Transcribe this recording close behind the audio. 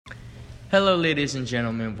Hello, ladies and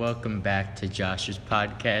gentlemen. Welcome back to Josh's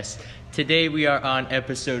podcast. Today we are on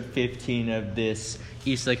episode 15 of this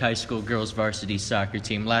Eastlake High School girls varsity soccer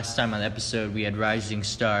team. Last time on the episode we had rising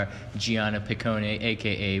star Gianna Piccone,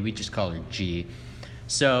 aka we just call her G.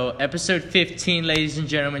 So episode 15, ladies and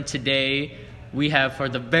gentlemen, today we have, for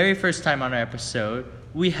the very first time on our episode,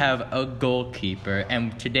 we have a goalkeeper.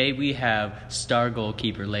 And today we have star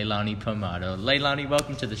goalkeeper Leilani Pomado. Leilani,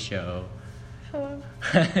 welcome to the show. Hello.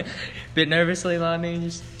 Bit nervous, Leilani?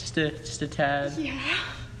 Just a tad? Yeah.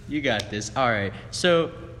 You got this. All right.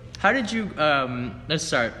 So, how did you, let's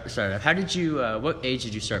start off. How did you, what age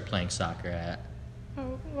did you start playing soccer at?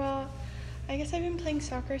 Oh, well, I guess I've been playing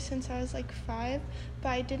soccer since I was like 5, but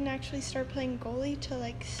I didn't actually start playing goalie till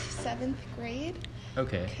like 7th grade.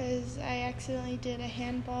 Okay. Because I accidentally did a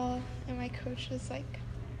handball, and my coach was like,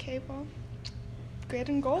 okay, well, get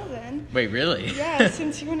in goal then. Wait, really? Yeah,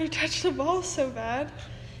 since you want to touch the ball so bad.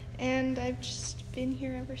 And I've just been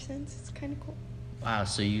here ever since. It's kind of cool. Wow,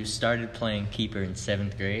 so you started playing keeper in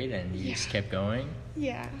 7th grade and you just kept going?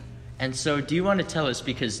 Yeah. And so do you want to tell us,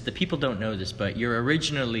 because the people don't know this, but you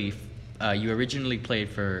originally played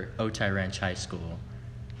for Otay Ranch High School.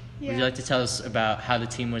 Yeah. Would you like to tell us about how the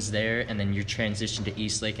team was there and then your transition to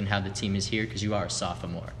Eastlake and how the team is here, because you are a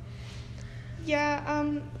sophomore? Yeah,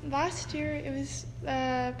 last year it was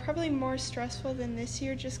probably more stressful than this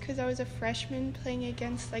year just because I was a freshman playing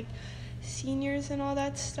against, like, seniors and all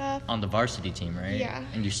that stuff. On the varsity team, right? Yeah.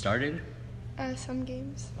 And you started? Some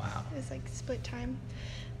games. Wow. It was, like, split time.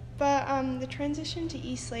 But the transition to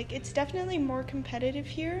Eastlake, it's definitely more competitive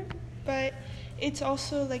here, but it's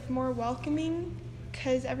also, like, more welcoming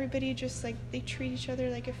because everybody just, like, they treat each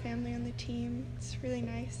other like a family on the team. It's really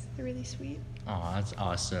nice. They're really sweet. Oh, that's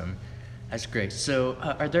awesome. That's great. So,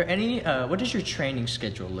 are there any, what does your training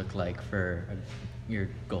schedule look like for your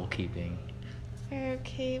goalkeeping?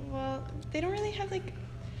 Okay, well, they don't really have, like,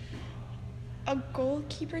 a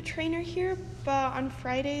goalkeeper trainer here, but on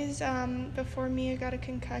Fridays, before Mia got a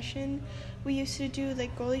concussion, we used to do,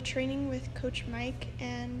 like, goalie training with Coach Mike,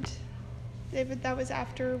 and that was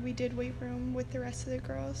after we did weight room with the rest of the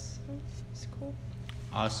girls, so it's cool.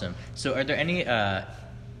 Awesome. So, are there any,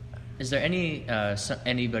 is there any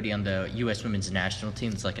anybody on the U.S. women's national team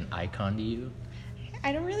that's like an icon to you?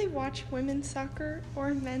 I don't really watch women's soccer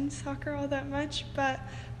or men's soccer all that much, but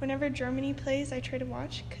whenever Germany plays, I try to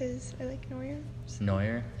watch because I like Neuer. So.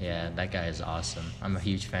 Neuer? Yeah, that guy is awesome. I'm a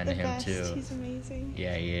huge fan of him, best. too. He's amazing.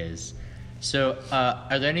 Yeah, he is. So,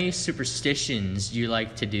 are there any superstitions you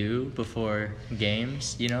like to do before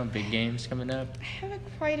games? You know, big games coming up? I have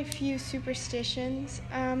quite a few superstitions.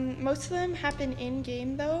 Most of them happen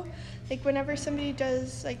in-game, though. Like, whenever somebody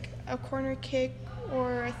does, like, a corner kick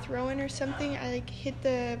or a throw-in or something, I, like, hit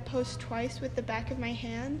the post twice with the back of my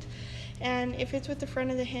hand. And if it's with the front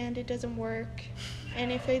of the hand, it doesn't work.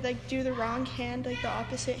 And if I, like, do the wrong hand, like the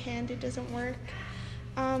opposite hand, it doesn't work.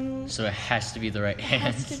 So it has to be the right hand.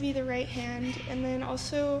 It has to be the right hand. And then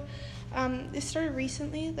also, this started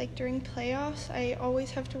recently, like during playoffs, I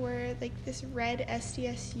always have to wear like this red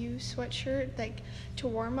SDSU sweatshirt, like to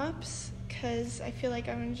warm-ups, because I feel like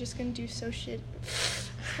I'm just going to do so shit.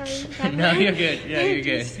 Sorry, No, you're good. Yeah, you're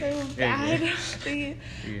good. So bad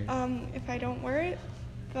if I don't wear it.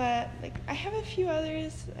 But like I have a few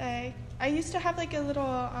others. I used to have like a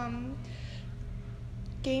little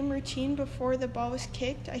game routine before the ball was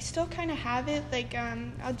kicked. I still kind of have it. Like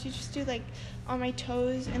I'll just do like on my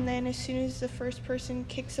toes, and then as soon as the first person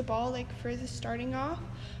kicks a ball, like for the starting off,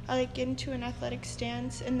 I like get into an athletic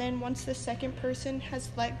stance, and then once the second person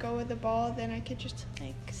has let go of the ball, then I could just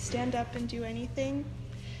like stand up and do anything.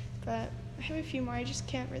 But I have a few more. I just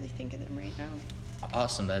can't really think of them right now.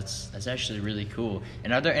 Awesome. That's actually really cool.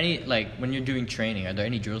 And are there any, like, when you're doing training, are there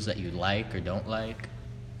any drills that you like or don't like?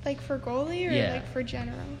 Like for goalie or like for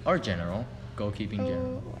general? Or general. Goalkeeping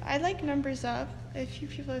general. I like numbers up. A few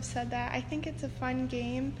people have said that. I think it's a fun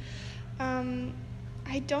game.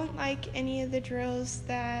 I don't like any of the drills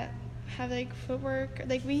that have like footwork.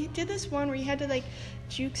 Like we did this one where you had to like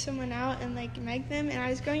juke someone out and like meg them, and I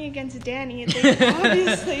was going against Danny, and like,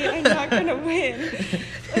 obviously I'm not gonna win.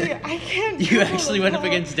 Like, I can't. You actually went up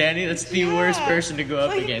against Danny? That's the worst person to go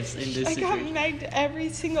up against in this situation. I got megged every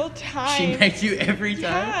single time. She megged you every time?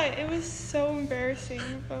 Yeah, it was so embarrassing,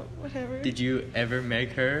 but whatever. Did you ever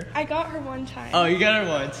meg her? I got her one time. Oh, you got her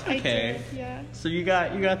once. Okay. I did, yeah. So you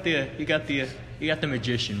got the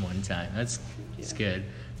magician one time. That's good.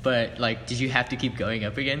 But like, did you have to keep going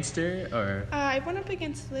up against her, or? I went up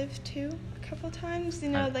against Liv too a couple times. You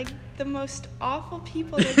know, like the most awful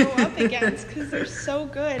people to go up against because they're so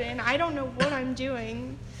good, and I don't know what I'm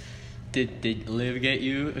doing. Did Liv get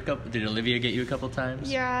you a couple? Did Olivia get you a couple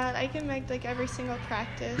times? Yeah, I get megged like every single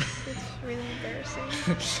practice. It's really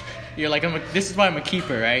embarrassing. You're like, this is why I'm a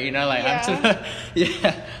keeper, right? You know, like Yeah.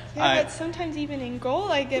 yeah. Yeah, but sometimes even in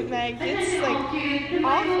goal I get megged. It's like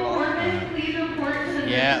awful.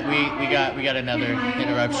 Yeah, we got another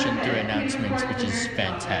interruption through announcements, which is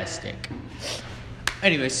fantastic.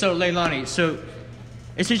 Anyway, so Leilani, so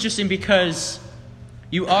it's interesting because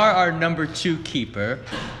you are our number 2 keeper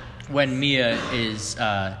when Mia is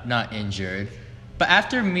not injured. But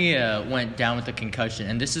after Mia went down with a concussion,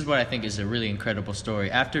 and this is what I think is a really incredible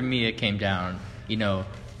story. After Mia came down, you know,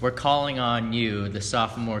 we're calling on you, the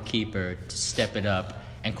sophomore keeper, to step it up.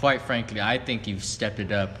 And quite frankly, I think you've stepped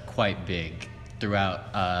it up quite big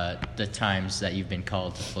throughout the times that you've been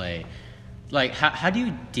called to play. Like, how do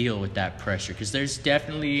you deal with that pressure? Because there's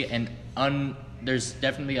definitely a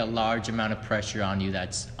large amount of pressure on you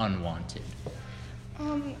that's unwanted.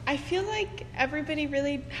 I feel like everybody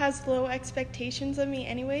really has low expectations of me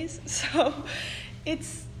anyways, so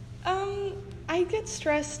it's, I get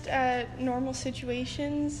stressed at normal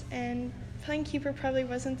situations, and playing keeper probably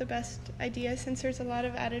wasn't the best idea since there's a lot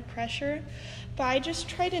of added pressure, but I just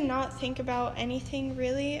try to not think about anything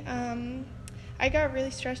really. I got really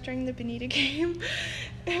stressed during the Bonita game.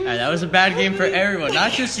 That was a bad game for everyone,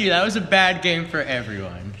 not just you. That was a bad game for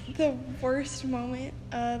everyone. The worst moment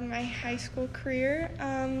of my high school career.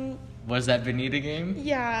 Was that Bonita game?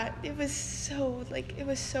 Yeah, it was so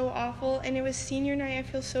awful, and it was senior night. I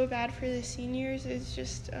feel so bad for the seniors. It's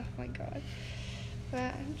just, oh my God.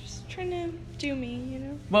 But I'm just trying to do me, you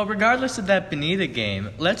know? Well, regardless of that Bonita game,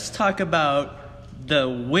 let's talk about the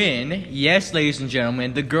win. Yes, ladies and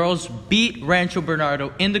gentlemen, the girls beat Rancho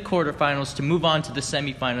Bernardo in the quarterfinals to move on to the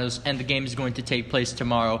semifinals, and the game is going to take place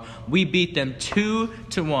tomorrow. We beat them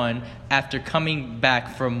 2-1 after coming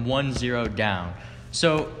back from 1-0 down.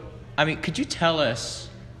 So, I mean, could you tell us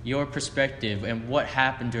your perspective and what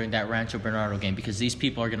happened during that Rancho Bernardo game? Because these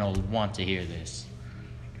people are going to want to hear this.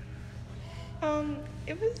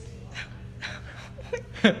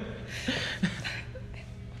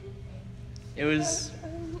 It was...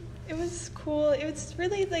 It was cool. It was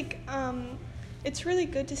really it's really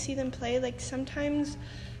good to see them play. Like sometimes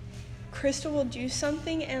Crystal will do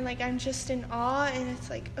something and I'm just in awe, and it's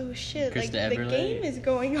like, oh shit, Krista the Everly. Game is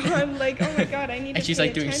going on. Like, oh my God, I need to And she's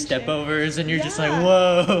pay doing attention. stepovers, and you're just like,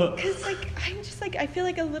 whoa. Because I'm just I feel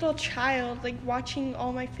like a little child, watching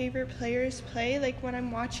all my favorite players play. When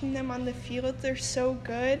I'm watching them on the field, they're so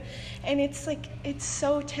good, and it's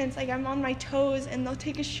so tense. I'm on my toes, and they'll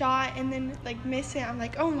take a shot and then miss it. I'm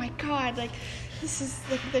like, oh my God, this is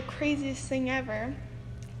the craziest thing ever.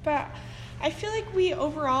 But I feel like we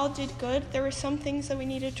overall did good. There were some things that we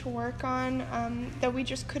needed to work on that we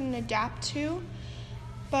just couldn't adapt to.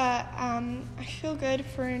 But I feel good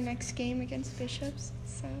for our next game against Bishops.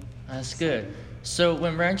 So That's good. So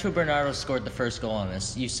when Rancho Bernardo scored the first goal on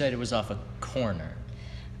us, you said it was off a corner.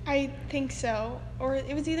 I think so. Or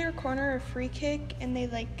it was either a corner or a free kick, and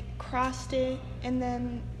they crossed it, and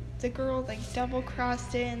then the girl double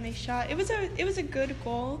crossed it and they shot. It was a good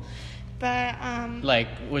goal. But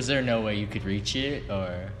was there no way you could reach it,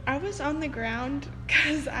 or? I was on the ground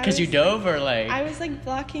because you dove, or I was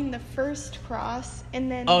blocking the first cross, and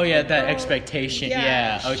then oh yeah, that expectation.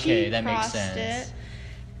 Yeah, okay, that makes sense.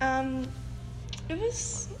 It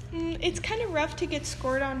was. It's kind of rough to get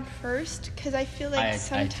scored on first, because I feel like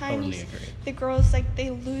sometimes I totally agree. The girls they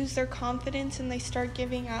lose their confidence and they start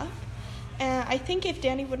giving up. And I think if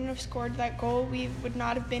Danny wouldn't have scored that goal, we would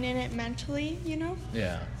not have been in it mentally, you know?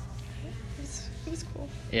 Yeah. It was cool.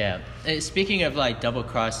 Yeah. Speaking of double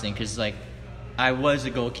crossing, because I was a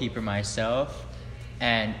goalkeeper myself,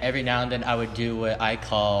 and every now and then I would do what I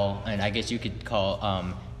call, and I guess you could call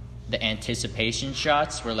the anticipation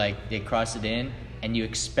shots, where they cross it in and you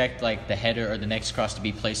expect the header or the next cross to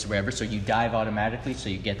be placed wherever, so you dive automatically so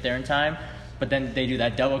you get there in time. But then they do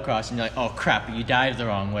that double cross and you're like, oh crap, you dived the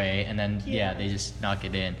wrong way, and then they just knock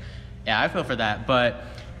it in. Yeah, I feel for that. But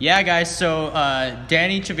yeah, guys, so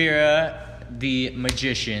Danny Chavira, the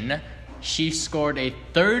magician, she scored a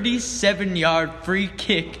 37-yard free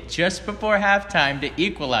kick just before halftime to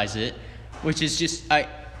equalize it, which is just I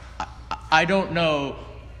don't know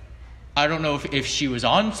if she was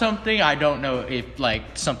on something. I don't know if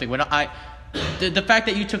something went on. The fact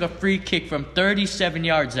that you took a free kick from 37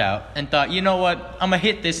 yards out and thought, you know what, I'm gonna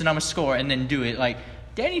hit this and I'm gonna score, and then do it.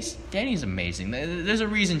 Danny's amazing. There's a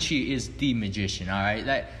reason she is the magician. All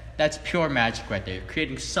right, that's pure magic right there,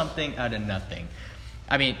 creating something out of nothing.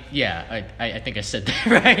 I mean, yeah, I think I said that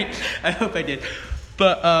right. I hope I did.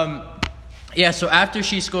 But yeah, so after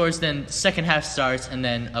she scores, then second half starts, and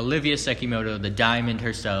then Olivia Sekimoto, the diamond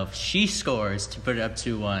herself, she scores to put it up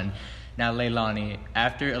 2-1. Now, Leilani,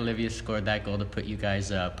 after Olivia scored that goal to put you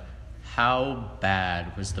guys up, how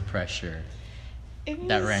bad was the pressure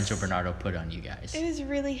that Rancho Bernardo put on you guys? It was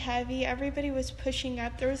really heavy. Everybody was pushing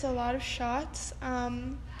up. There was a lot of shots.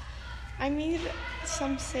 I made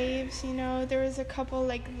some saves, you know. There was a couple,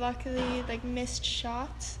 like, luckily, like, missed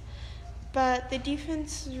shots. But the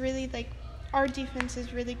defense is really, like, our defense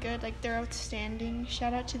is really good. Like, they're outstanding.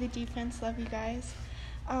 Shout out to the defense. Love you guys.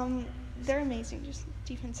 They're amazing. Just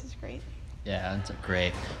defense is great. Yeah, that's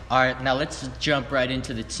great. All right, now let's jump right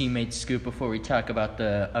into the teammate scoop before we talk about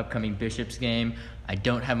the upcoming Bishops game. I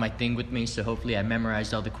don't have my thing with me, so hopefully I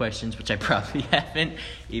memorized all the questions, which I probably haven't,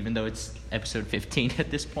 even though it's episode 15 at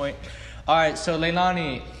this point. All right, so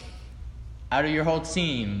Leilani, out of your whole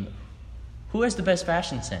team, who has the best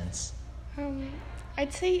fashion sense?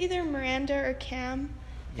 I'd say either Miranda or Cam.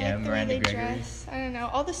 Yeah, like Miranda the way they Gregory. dress. I don't know.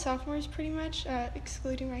 All the sophomores, pretty much,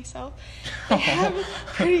 excluding myself, they have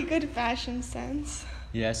pretty good fashion sense.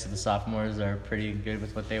 Yeah, so the sophomores are pretty good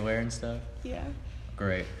with what they wear and stuff? Yeah.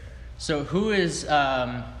 Great. So who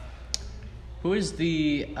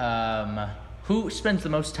spends the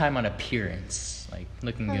most time on appearance, like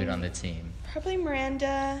looking good on the team? Probably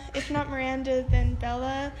Miranda. If not Miranda, then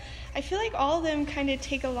Bella. I feel like all of them kind of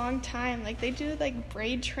take a long time. Like, they do, like,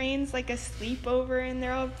 braid trains, like a sleepover, and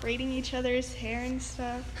they're all braiding each other's hair and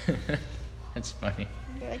stuff. That's funny.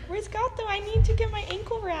 They're like, where's Gato? I need to get my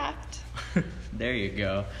ankle wrapped. There you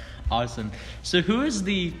go. Awesome. So who is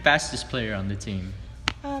the fastest player on the team?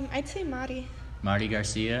 I'd say Mari. Marty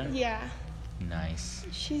Garcia? Yeah. Nice.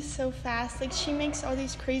 She's so fast. Like, she makes all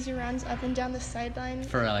these crazy runs up and down the sideline.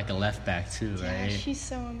 For like a left back too, Yeah, right? she's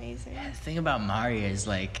so amazing. The thing about Mari is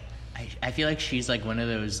like, I feel like she's like one of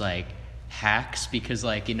those like hacks because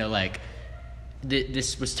like, you know, like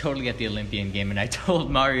this was totally at the Olympian game, and I told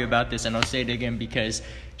Mari about this, and I'll say it again because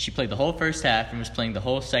she played the whole first half and was playing the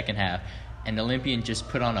whole second half, and the Olympian just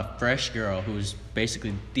put on a fresh girl who's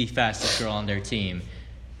basically the fastest girl on their team,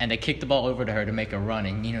 and they kicked the ball over to her to make a run,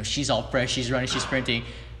 and you know, she's all fresh, she's running, she's sprinting,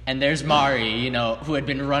 and there's Mari, you know, who had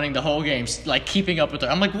been running the whole game, like keeping up with her.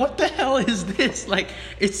 I'm like, what the hell is this? Like,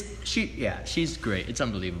 she's great. It's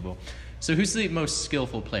unbelievable. So who's the most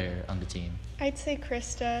skillful player on the team? I'd say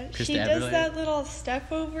Krista. Krista She does Eberle? that little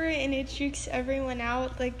step over, and it jukes everyone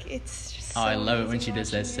out. Like, it's just so Oh, I love it when amazing she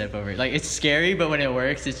does that watching step it. over. Like, it's scary, but when it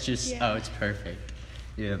works, it's just, Yeah. oh, it's perfect.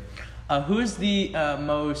 Yeah. Who's the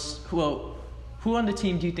who on the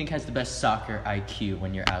team do you think has the best soccer IQ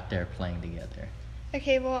when you're out there playing together?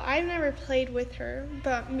 Okay, well, I've never played with her,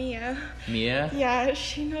 but Mia. Mia? Yeah,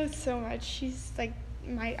 she knows so much. She's, like,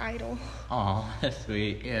 my idol. Aw, that's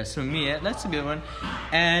sweet. Yeah, so Mia, that's a good one.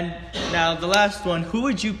 And now the last one, who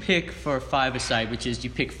would you pick for 5-a-side, which is you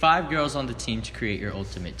pick 5 girls on the team to create your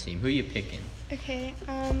ultimate team. Who are you picking? Okay,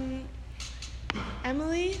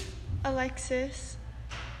 Emily, Alexis,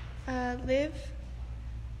 Liv,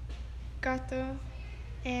 Gato,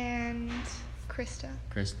 and Krista.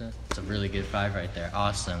 Krista? It's a really good 5 right there.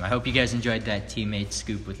 Awesome. I hope you guys enjoyed that teammate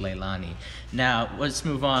scoop with Leilani. Now, let's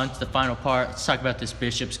move on to the final part. Let's talk about this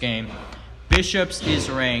Bishops game. Bishops is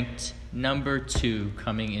ranked number 2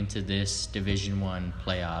 coming into this Division I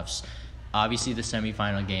playoffs. Obviously, the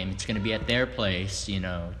semifinal game, it's going to be at their place, you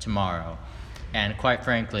know, tomorrow. And quite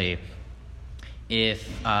frankly,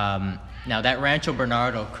 if now that Rancho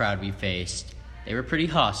Bernardo crowd we faced, they were pretty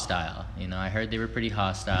hostile. You know, I heard they were pretty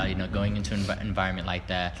hostile, you know, going into an environment like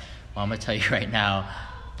that. Well, I'm going to tell you right now,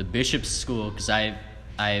 the Bishop School, because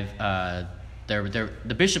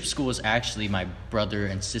the Bishop School is actually my brother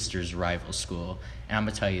and sister's rival school. And I'm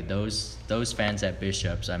going to tell you, those fans at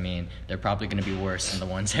Bishops, I mean, they're probably going to be worse than the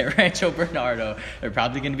ones at Rancho Bernardo. They're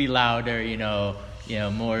probably going to be louder, you know,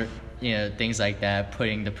 more, you know, things like that,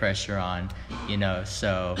 putting the pressure on, you know.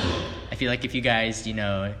 So I feel like if you guys, you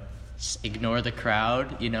know, ignore the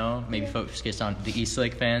crowd, you know, maybe focus on the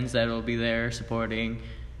Eastlake fans that will be there supporting,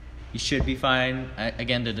 you should be fine.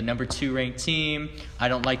 Again, they're the number 2 ranked team. I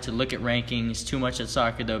don't like to look at rankings too much at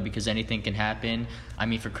soccer, though, because anything can happen. I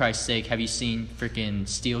mean, for Christ's sake, have you seen freaking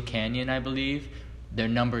Steel Canyon, I believe? They're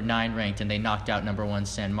number 9 ranked, and they knocked out number 1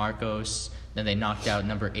 San Marcos. Then they knocked out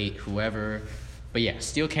number 8 whoever. But yeah,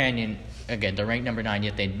 Steel Canyon, again, they're ranked number 9,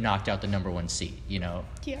 yet they knocked out the number 1 seed, you know,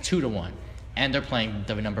 2-1. And they're playing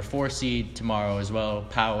the number 4 seed tomorrow as well,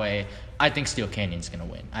 Poway. I think Steel Canyon's going to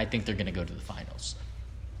win. I think they're going to go to the finals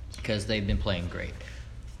because they've been playing great.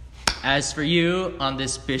 As for you on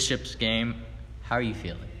this Bishops game, how are you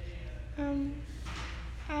feeling?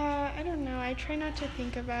 I don't know. I try not to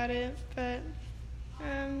think about it, but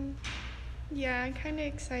Yeah, I'm kind of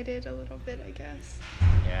excited a little bit, I guess.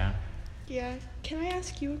 Yeah. Yeah. Can I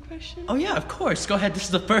ask you a question? Oh, yeah, of course. Go ahead. This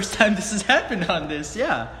is the first time this has happened on this.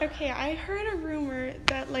 Yeah. Okay, I heard a rumor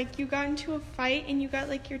that, like, you got into a fight and you got,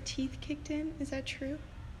 like, your teeth kicked in. Is that true?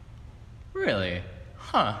 Really?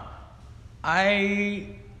 Huh.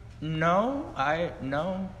 No.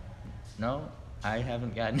 I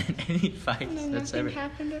haven't gotten in any fights. No, nothing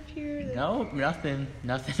happened up here? No, nothing.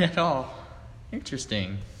 Nothing at all.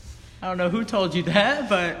 Interesting. I don't know who told you that,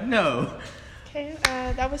 but no. Okay,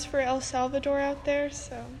 that was for El Salvador out there,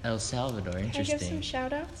 so. El Salvador, interesting. Can I give some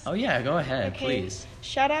shout-outs? Oh, yeah, go ahead, Okay. please.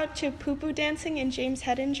 Shout out to Poo Poo Dancing and James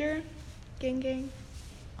Hedinger. Gang, gang.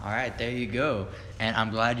 All right, there you go. And I'm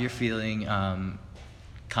glad you're feeling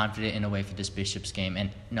confident in a way for this Bishops game. And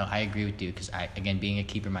no, I agree with you because again, being a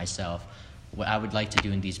keeper myself, what I would like to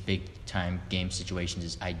do in these big time game situations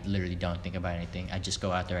is I literally don't think about anything. I just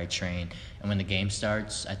go out there, I train. And when the game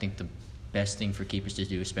starts, I think the best thing for keepers to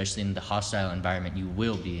do, especially in the hostile environment you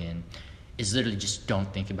will be in, is literally just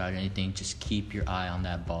don't think about anything. Just keep your eye on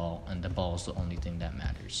that ball, and the ball is the only thing that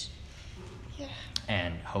matters. Yeah.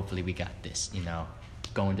 And hopefully we got this,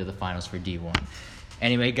 going to the finals for D1.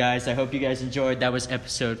 Anyway, guys, I hope you guys enjoyed. That was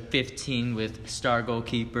episode 15 with star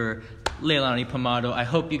goalkeeper Leilani Pomado. I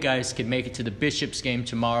hope you guys could make it to the Bishops game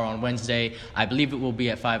tomorrow on Wednesday. I believe it will be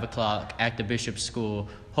at 5 o'clock at the Bishops School.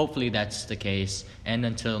 Hopefully that's the case. And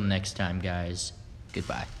until next time, guys,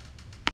 goodbye.